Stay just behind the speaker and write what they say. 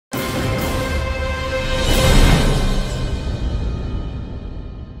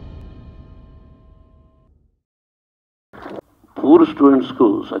Poor స్టూడెంట్స్కు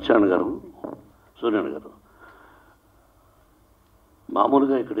Satyanarayana గారు, సూర్యనారాయణ గారు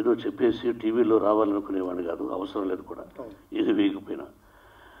మామూలుగా ఇక్కడ ఏదో చెప్పేసి టీవీలో రావాలనుకునేవాడిని కాదు, అవసరం లేదు కూడా, ఇది వేయకపోయినా.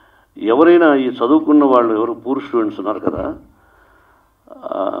 ఎవరైనా ఈ చదువుకున్న వాళ్ళు ఎవరు పూర్ స్టూడెంట్స్ ఉన్నారు కదా,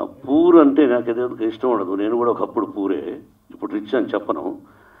 పూర్ అంటే నాకు ఏదో ఇష్టం ఉండదు. నేను కూడా ఒకప్పుడు పూరే, ఇప్పుడు రిచ్ అని చెప్పను.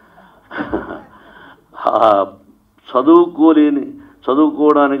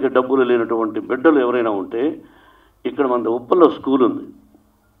 చదువుకోవడానికి డబ్బులు లేనటువంటి బిడ్డలు ఎవరైనా ఉంటే ఇక్కడ మన ఉప్పల్లో స్కూల్ ఉంది,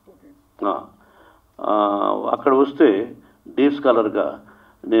 అక్కడ వస్తే డే స్కాలర్గా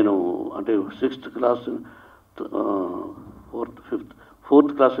నేను అంటే 6th క్లాస్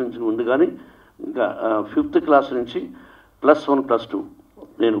 4th క్లాస్ నుంచి ఉంది, కానీ ఇంకా 5th క్లాస్ నుంచి +1 +2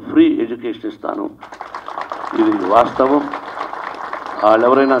 నేను ఫ్రీ ఎడ్యుకేషన్ ఇస్తాను. ఇది వాస్తవం. వాళ్ళు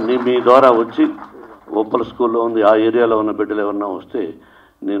ఎవరైనా మీ ద్వారా వచ్చి ఉప్పల స్కూల్లో ఉంది ఆ ఏరియాలో ఉన్న బిడ్డలు ఎవరైనా వస్తే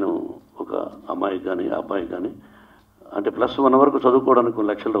నేను ఒక అమ్మాయికి కానీ అబ్బాయికి కానీ అంటే +1 వరకు చదువుకోవడానికి 1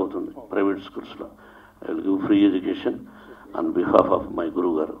 లక్షలు అవుతుంది ప్రైవేట్ స్కూల్స్లో. I will give free education on behalf of my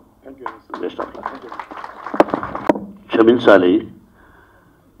గురువు గారు. Best of luck. క్షమించాలి,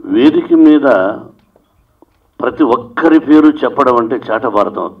 వేదిక మీద ప్రతి ఒక్కరి పేరు చెప్పడం అంటే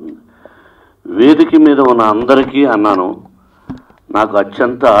చాటభారతం అవుతుంది. వేదిక మీద ఉన్న అందరికీ అన్నాను, నాకు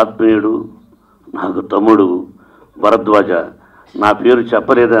అత్యంత ఆత్మీయుడు, నాకు తమ్ముడు భరద్వాజ, నా పేరు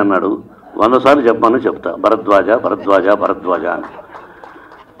చెప్పలేదే అన్నాడు. 100 సార్లు చెప్పాను, చెప్తా భరద్వాజ భరద్వాజ భరద్వాజ అని.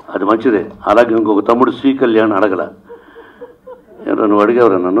 అది మంచిదే. అలాగే ఇంకొక తమ్ముడు శ్రీ కళ్యాణ్ అడగల. ఎవరు నువ్వు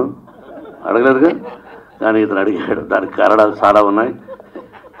అడిగేవరా? నన్ను అడగలేదుగా, కానీ ఇతను అడిగాడు. దానికి కారణాలు చాలా ఉన్నాయి.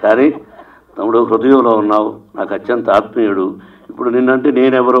 కానీ తమ్ముడు హృదయంలో ఉన్నావు, నాకు అత్యంత ఆత్మీయుడు. ఇప్పుడు నిన్నంటే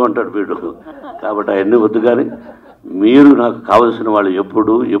నేనెవరు అంటాడు వీడు. కాబట్టి అవన్నీ వద్దు, కానీ మీరు నాకు కావలసిన వాళ్ళు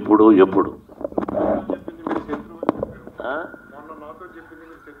ఎప్పుడు ఎప్పుడు ఎప్పుడు.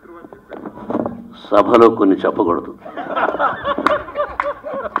 సభలో కొన్ని చెప్పకూడదు.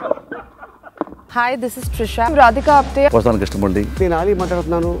 Hi, this is Trisha. I'm Radhika Apte. Vasan Krishnamurthy. నేను ఆలీ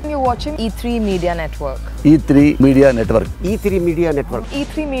మాట్లాడుతున్నాను. You're watching E3 Media Network. E3 Media Network. E3 Media Network.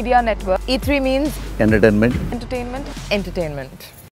 E3 Media Network. E3 means Entertainment. entertainment. Entertainment.